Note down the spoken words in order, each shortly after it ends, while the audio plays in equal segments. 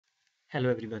Hello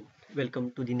everyone,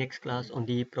 welcome to the next class on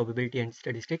the probability and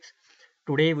statistics.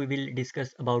 Today we will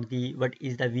discuss about the what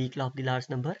is the weak law of the large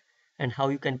number and how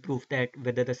you can prove that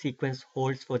whether the sequence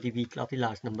holds for the weak law of the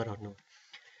large number or not.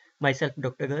 Myself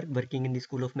Dr. Garg, working in the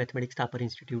School of Mathematics, Thapar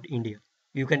Institute, India.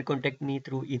 You can contact me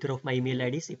through either of my email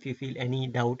IDs if you feel any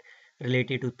doubt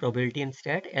related to probability and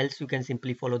stat, else you can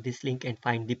simply follow this link and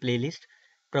find the playlist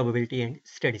probability and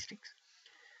statistics.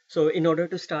 So in order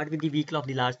to start with the weak law of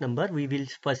the large number, we will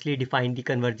firstly define the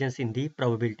convergence in the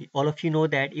probability. All of you know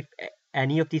that if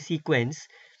any of the sequence,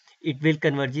 it will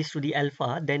converges to the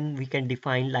alpha, then we can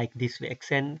define like this way.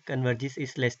 Xn converges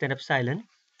is less than epsilon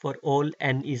for all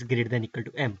n is greater than equal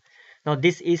to m. Now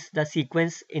this is the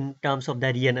sequence in terms of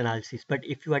the real analysis. But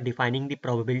if you are defining the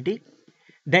probability,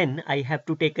 then I have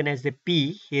to take as a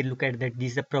p. Here look at that,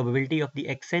 this is the probability of the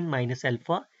xn minus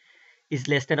alpha is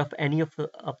less than of any of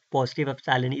positive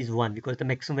epsilon is 1 because the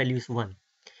maximum value is 1.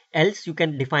 Else you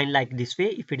can define like this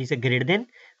way. If it is a greater than,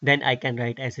 then I can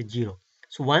write as a 0.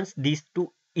 So once these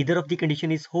two, either of the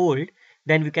condition is hold,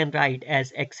 then we can write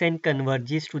as xn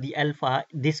converges to the alpha.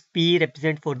 This p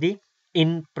represent for the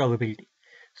in probability.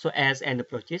 So as n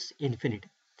approaches infinity.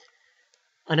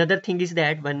 Another thing is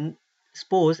that when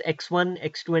suppose x1,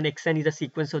 x2 and xn is a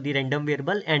sequence of the random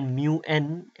variable and mu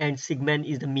n and sigma n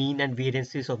is the mean and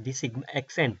variances of the sigma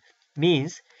xn.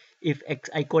 Means if x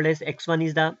I call as x1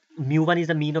 is the mu1 is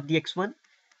the mean of the x1,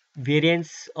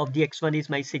 variance of the x1 is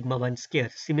my sigma 1 square.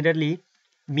 Similarly,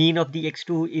 mean of the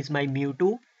x2 is my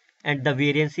mu2 and the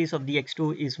variances of the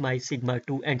x2 is my sigma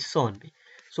 2 and so on.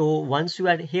 So once you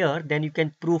are here, then you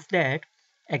can prove that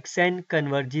xn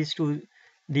converges to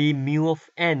the mu of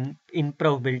n in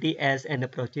probability as n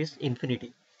approaches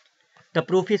infinity. The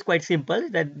proof is quite simple,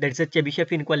 that there's a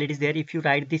Chebyshev inequality is there. If you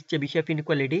write this Chebyshev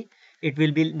inequality, it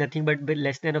will be nothing but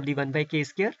less than of the 1 by k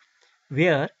square,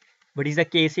 where what is the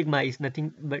k sigma is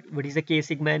nothing but what is the k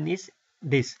sigma n is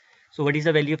this. So what is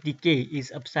the value of the k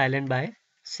is epsilon by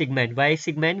sigma n. Why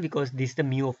sigma n? Because this is the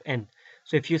mu of n.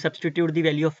 So if you substitute the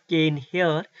value of k in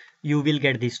here, you will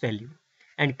get this value.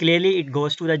 And clearly it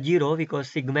goes to the 0 because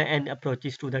sigma n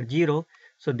approaches to the 0.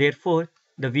 So therefore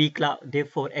the weak law,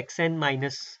 therefore xn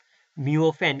minus mu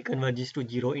of n converges to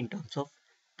 0 in terms of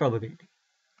probability.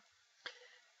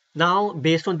 Now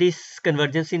based on this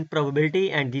convergence in probability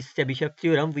and this Chebyshev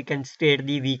theorem, we can state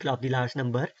the weak law of the large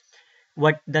number.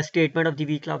 What the statement of the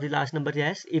weak law of the large number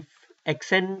is, if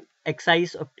xn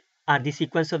xi's are the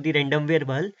sequence of the random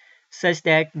variable such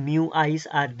that mu i's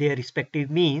are their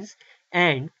respective means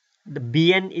and the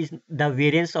bn is the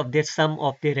variance of their sum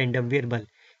of their random variable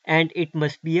and it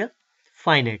must be a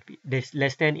finite, that's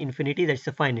less than infinity, that's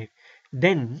a finite,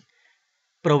 then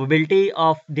probability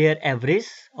of their average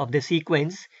of the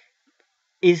sequence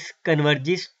is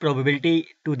converges probability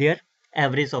to their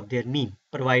average of their mean,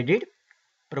 provided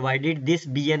this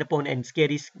bn upon n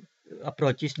square is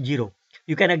approaches 0.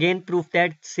 You can again prove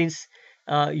that since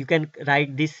you can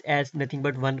write this as nothing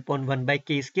but 1 upon 1 by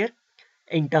k square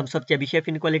in terms of Chebyshev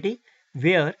inequality,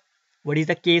 where what is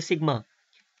the k sigma?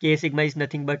 K sigma is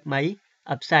nothing but my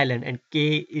epsilon and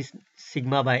k is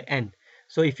sigma by n.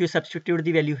 So if you substitute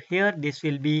the value here, this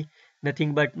will be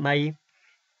nothing but my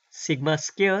sigma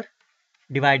square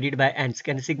divided by n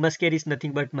square, and sigma square is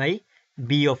nothing but my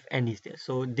b of n is there.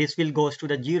 So this will goes to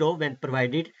the 0 when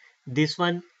provided this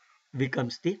one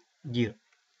becomes the 0.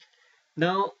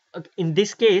 Now in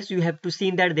this case you have to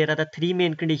see that there are the three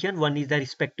main conditions. One is the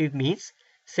respective means,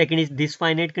 second is this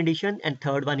finite condition, and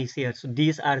third one is here. So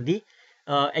these are the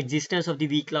existence of the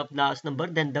weak law of large number.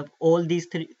 Then all these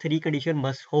three conditions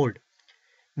must hold.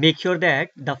 Make sure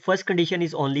that the first condition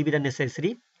is only with the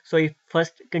necessary. So if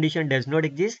first condition does not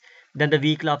exist, then the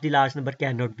weak law of the large number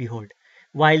cannot be held,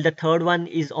 while the third one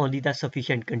is only the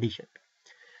sufficient condition.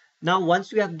 Now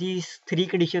once you have these three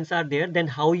conditions are there, then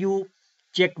how you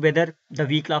check whether the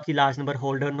weak law of the large number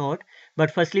hold or not.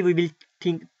 But firstly we will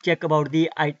check about the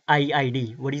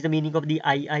IID. What is the meaning of the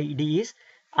IID is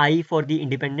I for the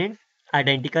independent,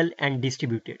 identical and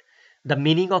distributed. The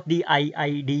meaning of the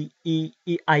IID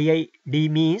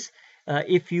means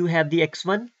if you have the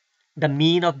x1, the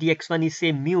mean of the x1 is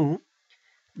say mu,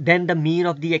 then the mean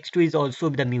of the x2 is also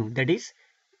the mu, that is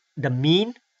the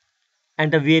mean and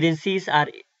the variances are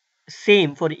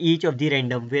same for each of the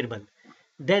random variable.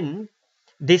 Then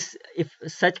this, if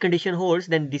such condition holds,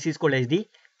 then this is called as the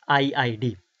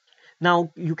IID.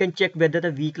 Now you can check whether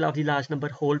the weak law of the large number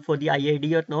hold for the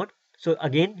IID or not. So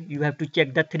again you have to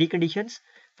check the three conditions.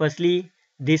 Firstly,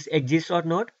 this exists or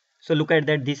not. So look at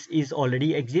that, this is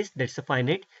already exists, that's a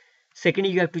finite. Secondly,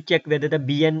 you have to check whether the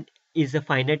bn is a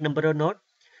finite number or not.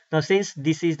 Now since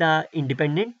this is the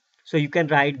independent, so you can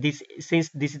write this, since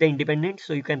this is the independent,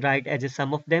 so you can write as a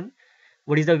sum of them.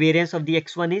 What is the variance of the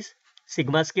x1 is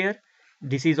sigma square.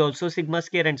 This is also sigma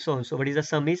square and so on. So what is the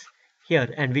sum is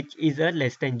here, and which is a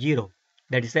less than 0.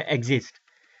 That is the exist.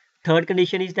 Third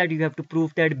condition is that you have to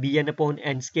prove that bn upon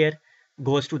n square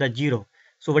goes to the 0.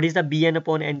 So what is the bn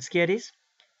upon n square is?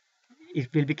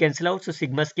 It will be cancelled out. So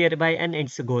sigma square by n, and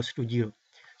it goes to 0.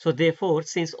 So therefore,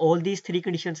 since all these three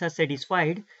conditions are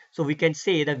satisfied, so we can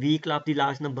say the weak law of the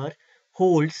large number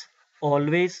holds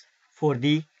always for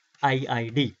the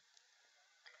IID.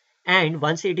 And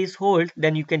once it is hold,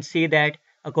 then you can say that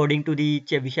according to the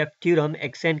Chebyshev theorem,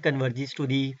 xn converges to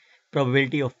the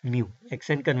probability of mu.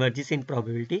 Xn converges in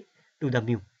probability to the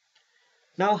mu.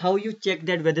 Now, how you check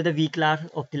that whether the weak law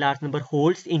of the large number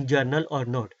holds in journal or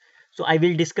not? So I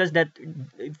will discuss that.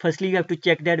 Firstly, you have to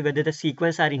check that whether the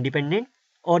sequence are independent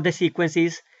or the sequence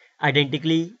is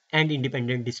identically and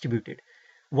independent distributed.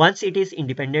 Once it is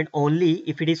independent only,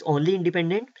 if it is only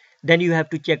independent, then you have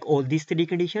to check all these three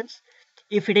conditions.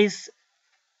 If it is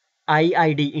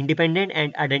IID independent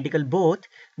and identical both,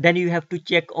 then you have to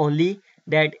check only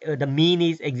that the mean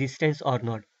is existence or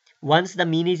not. Once the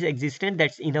mean is existent,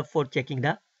 that's enough for checking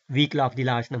the weak law of the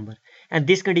large number, and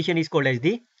this condition is called as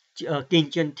the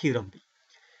Kinchin theorem.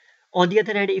 On the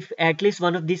other hand, if at least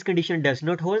one of these conditions does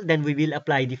not hold, then we will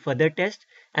apply the further test,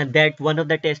 and that one of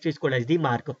the tests is called as the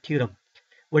Markov theorem.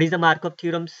 What is the Markov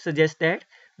theorem? Suggests that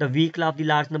the weak law of the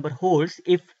large number holds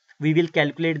if we will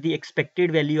calculate the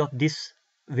expected value of this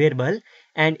variable,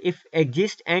 and if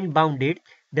exist and bounded,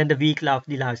 then the weak law of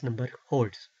the large number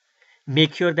holds.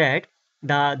 Make sure that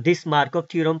this Markov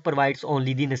theorem provides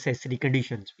only the necessary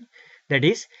conditions. That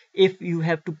is, if you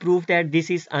have to prove that this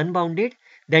is unbounded,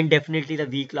 then definitely the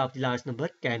weak law of the large number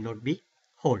cannot be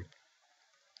hold.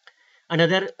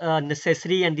 Another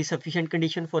necessary and the sufficient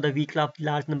condition for the weak law of the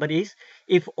large number is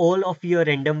if all of your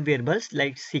random variables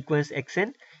like sequence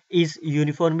xn is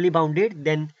uniformly bounded,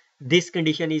 then this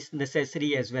condition is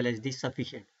necessary as well as the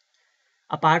sufficient.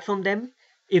 Apart from them,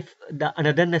 if the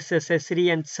another necessary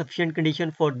and sufficient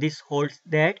condition for this holds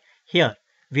that here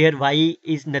where y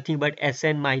is nothing but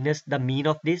Sn minus the mean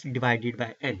of this divided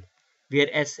by n, where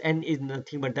Sn is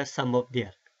nothing but the sum of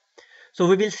their. So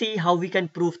we will see how we can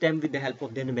prove them with the help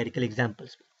of the numerical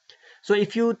examples. So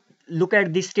if you look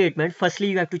at this statement, firstly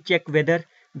you have to check whether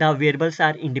the variables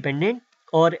are independent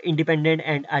or independent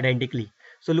and identically.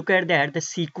 So look at that, the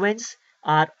sequence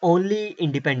are only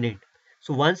independent.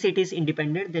 So once it is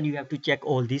independent, then you have to check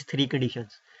all these three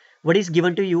conditions. What is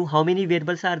given to you? How many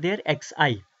variables are there?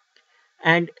 Xi,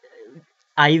 and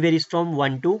I varies from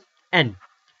 1 to n.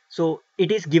 So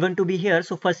it is given to be here.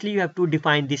 So firstly you have to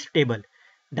define this table.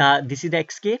 This is the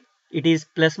xk. It is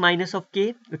plus minus of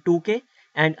k, 2k,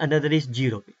 and another is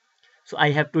 0. So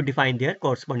I have to define their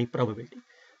corresponding probability.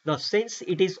 Now since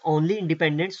it is only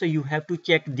independent, so you have to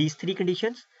check these three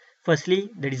conditions. Firstly,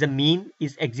 there is a mean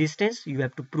is existence. You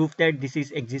have to prove that this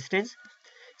is existence.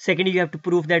 Secondly, you have to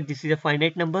prove that this is a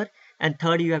finite number. And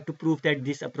third, you have to prove that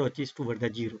this approaches toward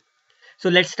the 0. So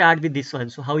let's start with this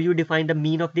one. So how you define the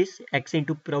mean of this? X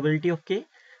into probability of k.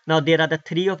 Now there are the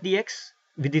 3 of the x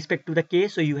with respect to the k.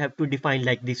 So you have to define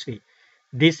like this way.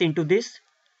 This into this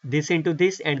into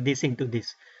this, and this into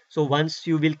this. So once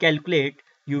you will calculate,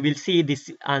 you will see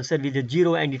this answer with a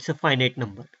 0 and it's a finite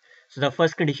number. So the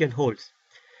first condition holds.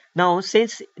 Now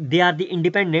since they are the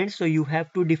independent, so you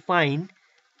have to define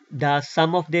the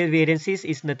sum of their variances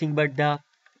is nothing but the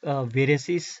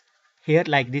variances here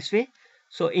like this way.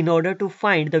 So in order to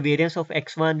find the variance of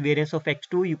x1, variance of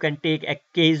x2, you can take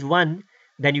k is 1,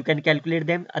 then you can calculate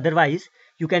them. Otherwise,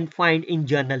 you can find in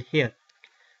journal here.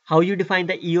 How you define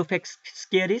the e of x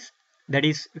square is, that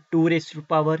is 2 raised to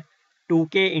power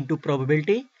 2k into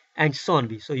probability and so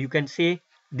on. So you can say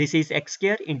this is x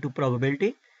square into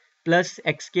probability plus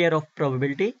x square of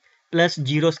probability plus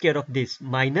 0 square of this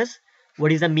minus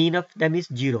what is the mean of them is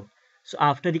 0. So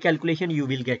after the calculation you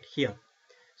will get here.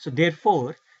 So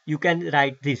therefore you can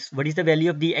write this. What is the value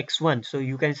of the x1? So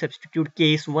you can substitute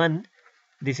k is 1,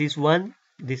 this is 1,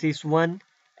 this is 1,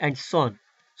 and so on.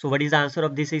 So what is the answer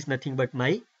of this is nothing but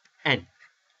my n.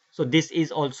 So this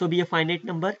is also be a finite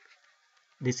number.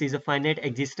 This is a finite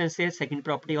existence here. Second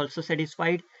property also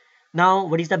satisfied. Now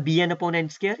what is the bn upon n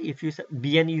square? If you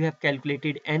bn you have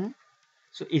calculated n.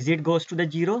 So is it goes to the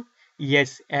 0?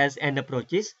 Yes, as n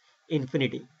approaches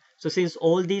infinity. So since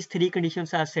all these three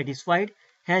conditions are satisfied,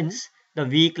 hence the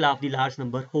weak law of the large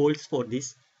number holds for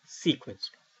this sequence.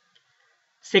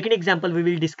 Second example we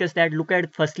will discuss that. Look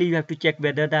at, firstly you have to check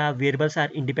whether the variables are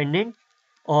independent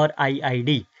or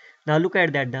IID. Now look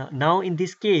at that. Now in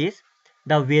this case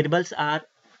the variables are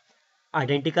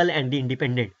identical and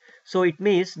independent. So it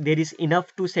means there is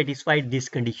enough to satisfy this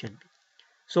condition.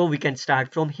 So we can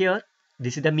start from here.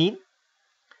 This is the mean.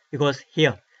 because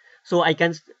here. So I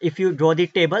can, if you draw the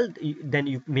table, then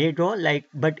you may draw like,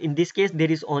 but in this case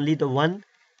there is only the one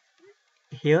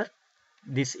here.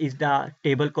 This is the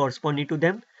table corresponding to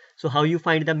them. So how you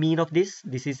find the mean of this?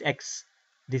 This is x.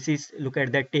 This is, look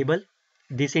at that table,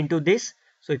 this into this.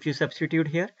 So if you substitute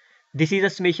here, this is a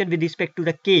summation with respect to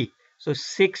the k. So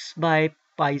 6 by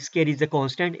pi square is the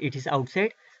constant, it is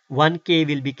outside. 1k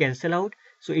will be cancelled out,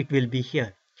 so it will be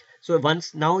here. So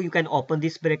once, now you can open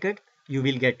this bracket, you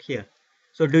will get here.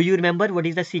 So do you remember what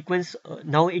is the sequence?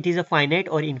 Now it is a finite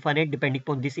or infinite depending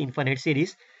upon this infinite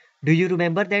series. Do you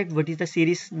remember that what is the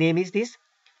series name is this?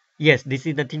 Yes, this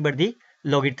is nothing but the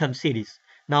logarithm series.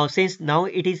 Now since now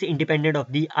it is independent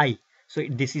of the I, so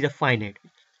this is a finite.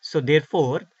 So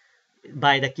therefore,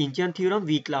 by the Kinchan theorem,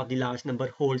 weak law of the large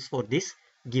number holds for this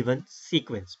given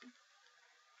sequence.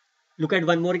 Look at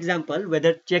one more example,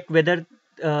 whether check whether,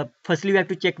 firstly we have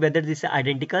to check whether this is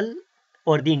identical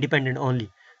or the independent only.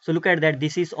 So look at that,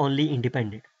 this is only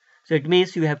independent. So it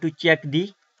means you have to check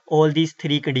the all these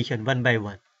three conditions one by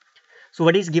one. So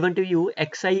what is given to you,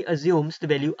 xi assumes the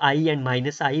value I and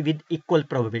minus I with equal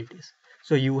probabilities.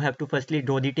 So you have to firstly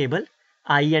draw the table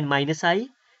I and minus I.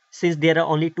 Since there are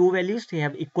only two values, they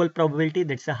have equal probability,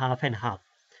 that's a half and half.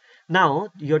 Now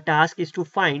your task is to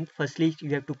find, firstly you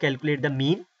have to calculate the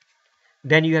mean,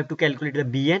 then you have to calculate the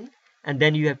bn, and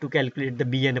then you have to calculate the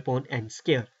bn upon n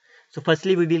square. So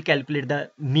firstly we will calculate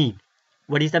the mean.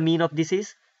 What is the mean of this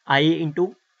is I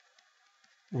into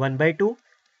 1 by 2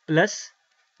 plus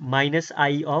minus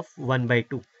I of 1 by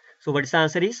 2. So what is the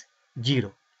answer is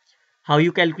 0. How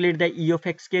you calculate the E of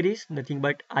x square is nothing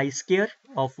but I square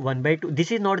of 1 by 2.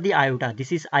 This is not the iota,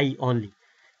 this is I only.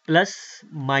 Plus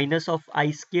minus of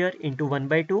I square into 1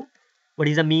 by 2. What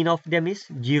is the mean of them is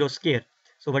 0 square.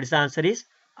 So what is the answer is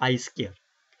I square.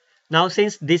 Now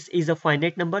since this is a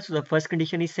finite number, so the first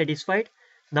condition is satisfied.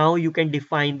 Now you can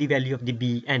define the value of the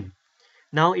Bn.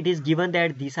 Now it is given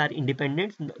that these are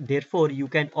independent, therefore you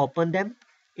can open them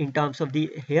in terms of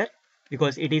the here,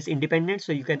 because it is independent,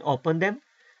 so you can open them.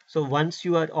 So once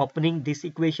you are opening this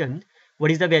equation,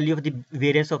 what is the value of the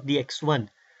variance of the x1?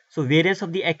 So variance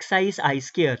of the xi is I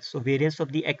square, so variance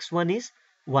of the x1 is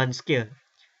 1 square,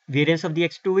 variance of the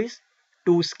x2 is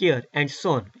 2 square, and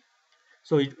so on.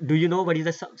 So do you know what is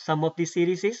the sum of this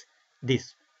series is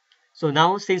this? So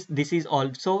now since this is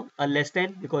also a less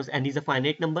than, because n is a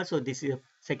finite number, so this is a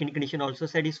second condition also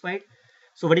satisfied.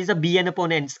 So what is the bn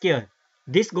upon n square?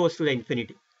 This goes to the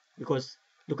infinity, because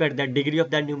look at the degree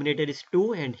of the numerator is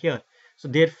 2 and here. So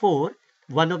therefore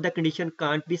one of the condition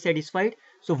can't be satisfied,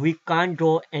 so we can't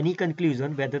draw any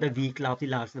conclusion whether the weak law of the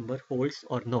large number holds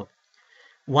or not.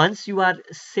 Once you are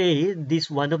say this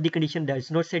one of the condition that is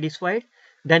not satisfied,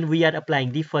 then we are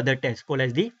applying the further test called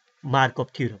as the Markov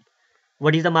theorem.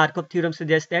 What is the Markov theorem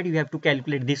suggests that you have to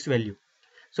calculate this value.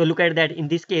 So look at that, in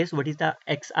this case what is the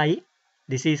xi?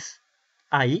 This is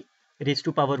I raised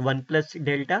to power 1 plus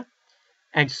delta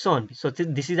and so on. So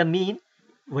this is a mean.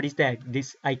 What is that?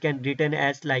 This I can written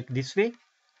as like this way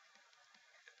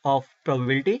of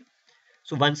probability.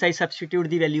 So once I substitute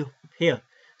the value here,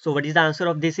 so what is the answer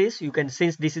of this is, you can,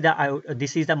 since this is the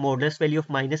modulus value of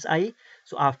minus I,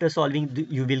 so after solving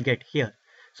you will get here.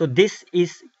 So this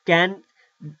is can,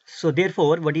 so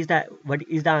therefore what is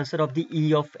the answer of the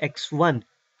E of x1?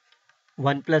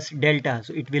 1 plus delta,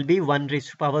 so it will be 1 raised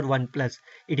to power 1 plus,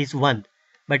 it is 1.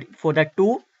 But for the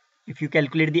 2, if you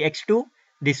calculate the x2,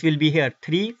 this will be here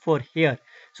 3 for here.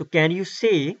 So can you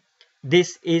say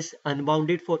this is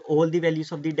unbounded for all the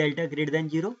values of the delta greater than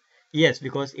 0? Yes,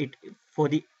 because it for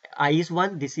the I is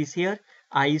 1, this is here,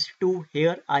 I is 2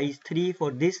 here, I is 3 for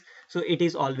this, so it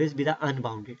is always be the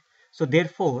unbounded. So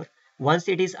therefore once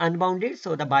it is unbounded,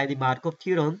 so by the Markov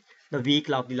theorem the weak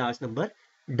law of the large number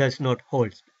does not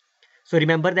hold. So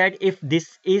remember that if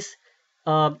this is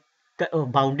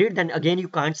bounded, then again you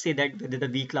can't say that whether the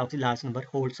weak law of the large number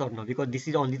holds or not, because this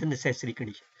is only the necessary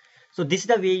condition. So this is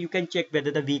the way you can check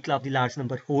whether the weak law of the large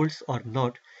number holds or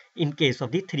not in case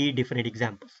of the three different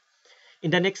examples. In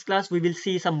the next class, we will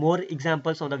see some more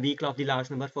examples on the weak law of the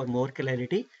large number for more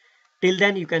clarity. Till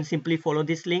then, you can simply follow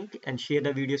this link and share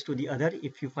the videos to the other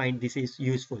if you find this is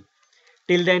useful.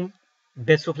 Till then,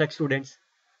 best of luck students.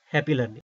 Happy learning.